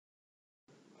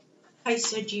Hey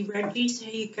Saggy Reggies, how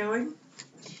you going?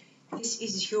 This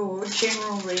is your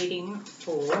general reading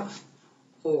for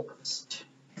August,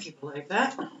 if you believe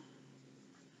that.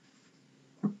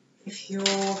 If you're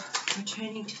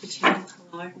returning to the channel,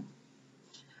 hello.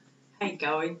 How you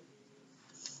going?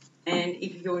 And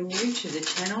if you're new to the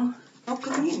channel,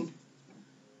 welcome in.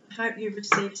 I hope you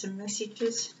received some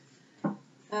messages.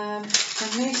 From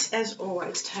this, as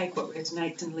always, take what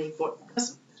resonates and leave what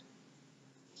doesn't.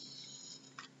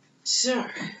 So,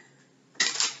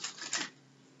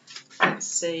 let's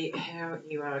see how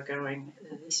you are going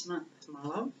this month, my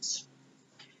loves.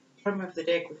 Bottom of the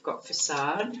deck, we've got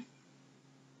facade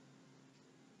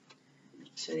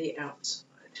to the outside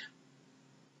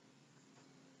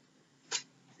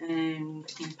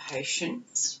and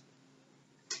impatience.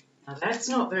 Now, that's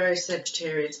not very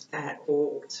Sagittarius at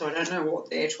all, so I don't know what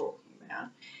they're talking about.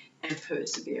 And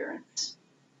perseverance.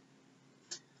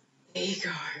 There you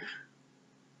go.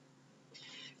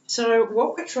 So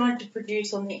what we're trying to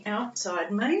produce on the outside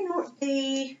may not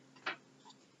be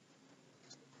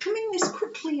coming as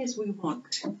quickly as we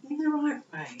want in the right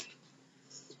way.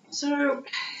 So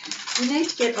we need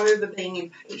to get over being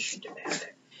impatient about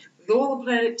it. With all the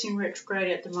planets in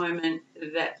retrograde at the moment,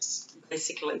 that's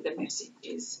basically the message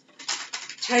is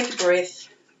take a breath,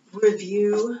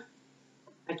 review,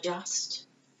 adjust,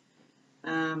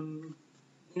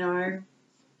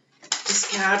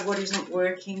 discard what isn't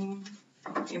working,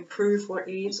 improve what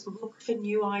is, look for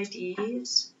new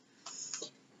ideas,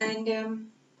 and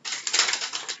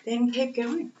then keep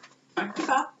going. Don't give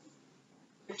up,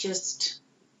 but just,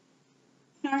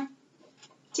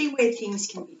 see where things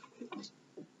can be tweaked.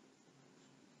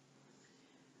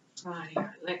 Right,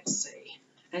 let's see.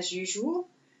 As usual,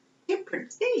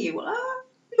 Temperance, there you are.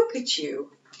 Look at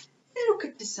you. Look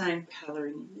at the same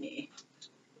colouring in there.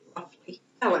 Lovely.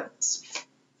 Balance.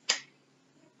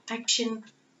 Action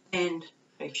and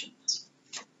patience.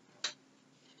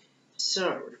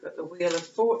 So we've got the Wheel of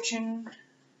Fortune,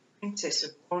 Princess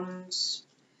of Wands,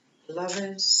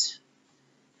 Lovers,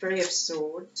 Three of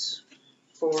Swords,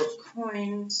 Four of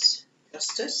Coins,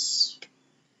 Justice,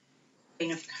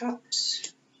 Queen of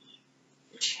Cups,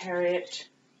 Chariot,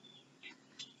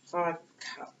 Five of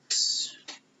Cups.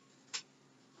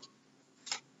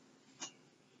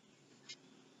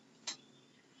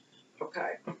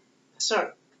 Okay,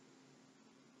 so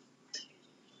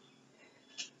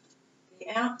the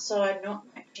outside not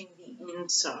matching the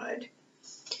inside.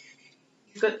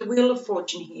 You've got the Wheel of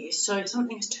Fortune here, so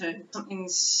something's turned,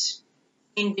 something's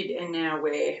ended, and now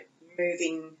we're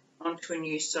moving onto a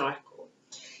new cycle.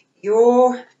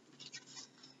 You're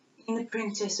in the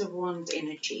Princess of Wands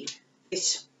energy,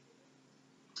 this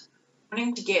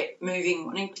wanting to get moving,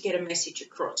 wanting to get a message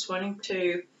across, wanting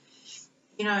to,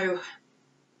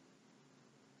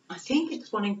 I think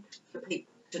it's wanting for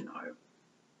people to know.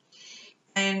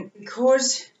 And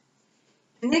because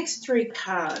the next three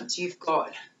cards, you've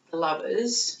got the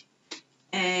Lovers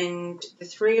and the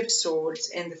Three of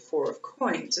Swords and the Four of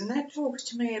Coins. And that talks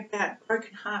to me about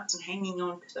broken hearts and hanging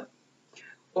on to them,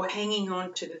 or hanging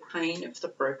on to the pain of the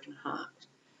broken heart.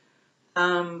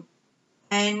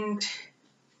 And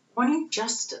wanting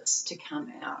justice to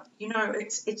come out.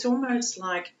 It's almost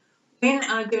like, when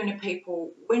are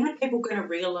people going to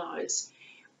realise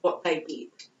what they did?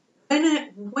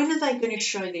 When are they going to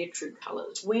show their true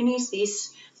colours? When is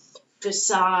this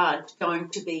facade going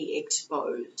to be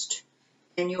exposed?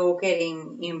 And you're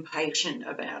getting impatient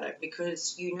about it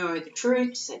because you know the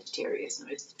truth, Sagittarius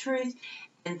knows the truth,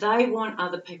 and they want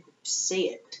other people to see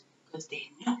it because they're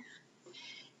not.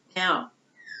 Now,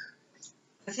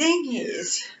 the thing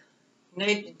is, you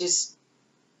need to just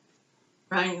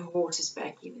rein your horses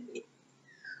back in a bit.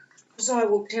 Because I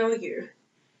will tell you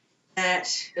that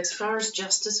as far as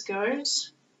justice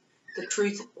goes, the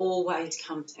truth always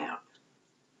comes out.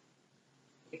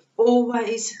 It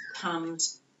always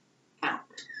comes out.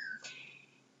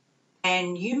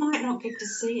 And you might not get to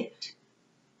see it,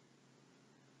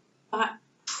 but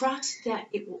trust that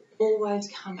it will always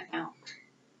come out.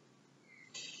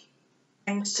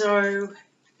 And so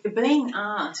you're being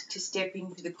asked to step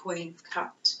into the Queen of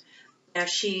Cups. Now,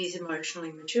 she's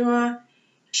emotionally mature.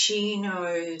 She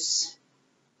knows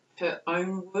her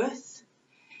own worth.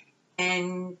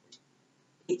 And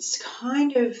it's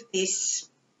kind of this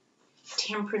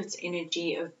temperance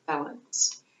energy of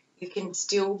balance. You can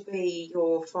still be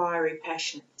your fiery,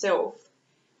 passionate self,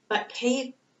 but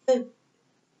keep the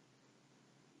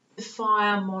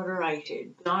fire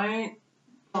moderated. Don't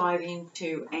dive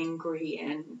into angry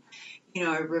and,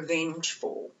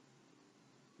 revengeful.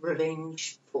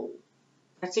 Revengeful.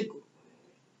 That's a good word.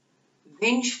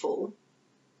 Vengeful.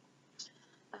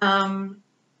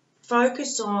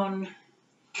 focus on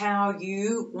how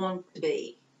you want to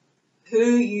be,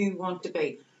 who you want to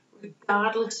be,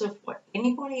 regardless of what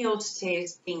anybody else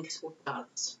says, thinks, or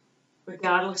does,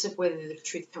 regardless of whether the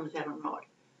truth comes out or not.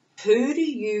 Who do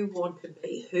you want to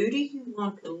be? Who do you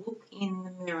want to look in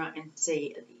the mirror and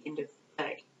see at the end of the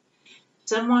day?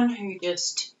 Someone who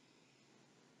just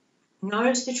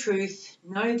knows the truth,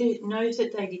 knows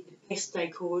that they did the best they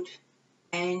could,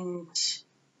 and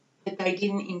that they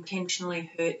didn't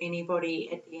intentionally hurt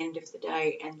anybody at the end of the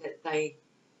day, and that they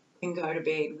can go to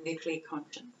bed with a clear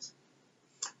conscience?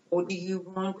 Or do you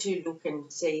want to look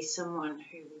and see someone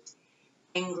who is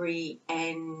angry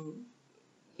and,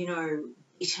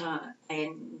 bitter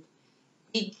and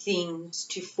did things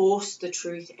to force the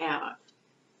truth out,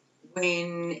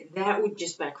 when that would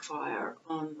just backfire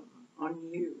on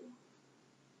you?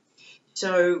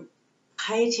 So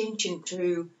pay attention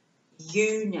to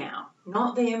you now,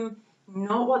 not them,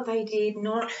 not what they did,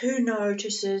 not who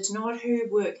notices, not who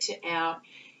works it out,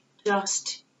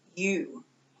 just you.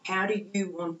 How do you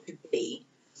want to be?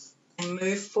 And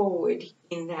move forward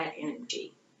in that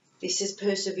energy. This is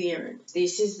perseverance.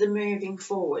 This is the moving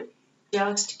forward.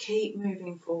 Just keep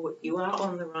moving forward. You are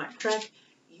on the right track.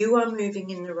 You are moving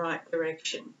in the right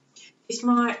direction. This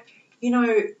might,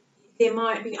 there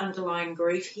might be underlying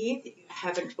grief here that you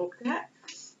haven't looked at.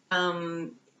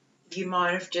 You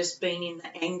might have just been in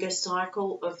the anger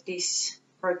cycle of this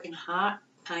broken heart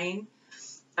pain.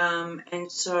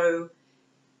 And so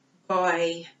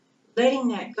by letting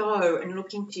that go and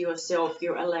looking to yourself,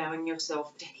 you're allowing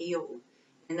yourself to heal,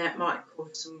 and that might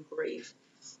cause some grief.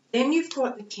 Then you've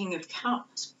got the King of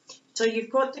Cups. So you've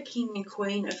got the King and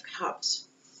Queen of Cups,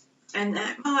 and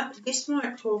this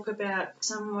might talk about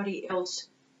somebody else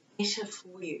better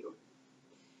for you,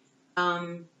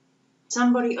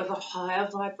 somebody of a higher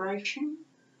vibration,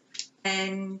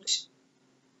 and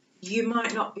you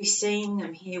might not be seeing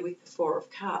them here with the Four of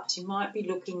Cups. You might be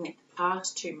looking at the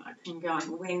past too much and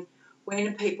going, when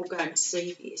are people going to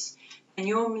see this? And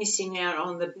you're missing out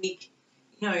on the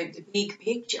big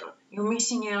picture. You're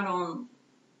missing out on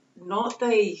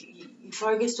you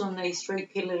focused on these three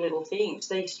pillar little things,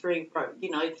 these three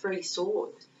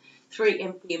swords, three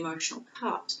empty emotional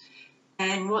cups.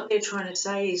 And what they're trying to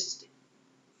say is,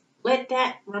 let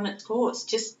that run its course.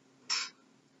 Just,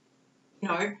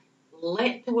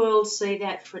 let the world see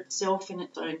that for itself in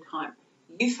its own time.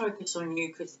 You focus on you,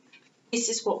 because this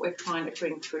is what we're trying to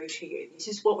bring through to you. This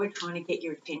is what we're trying to get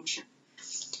your attention.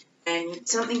 And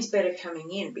something's better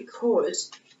coming in,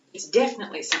 because it's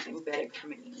definitely something better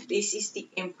coming in. This is the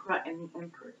Emperor and the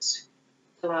Empress,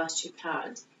 the last two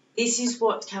cards. This is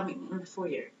what's coming in for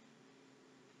you.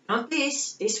 Not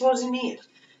this. This wasn't it.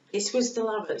 This was the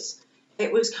Lovers.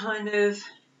 It was kind of,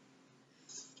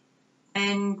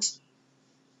 and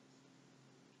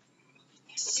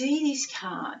see this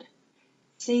card.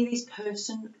 See this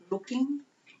person looking.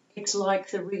 It's like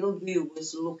the real you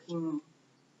was looking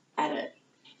at it.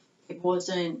 It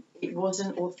wasn't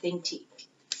authentic.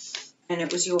 And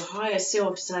it was your higher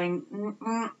self saying,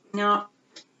 no,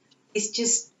 it's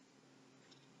just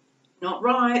not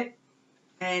right.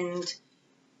 And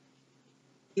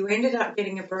you ended up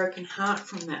getting a broken heart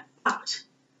from that. But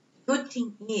the good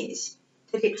thing is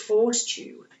that it forced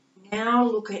you. Now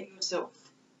look at yourself.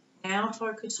 Now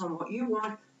focus on what you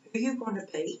want, who you want to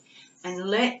be, and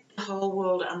let the whole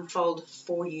world unfold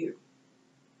for you.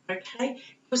 Okay?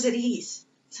 Because it is.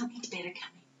 Something's better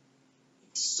coming.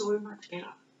 It's so much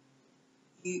better.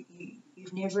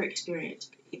 You've never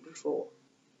experienced it before.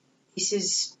 This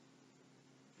is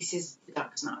the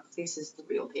duck's nuts. This is the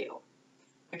real deal.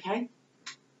 Okay?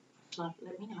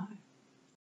 Let me know.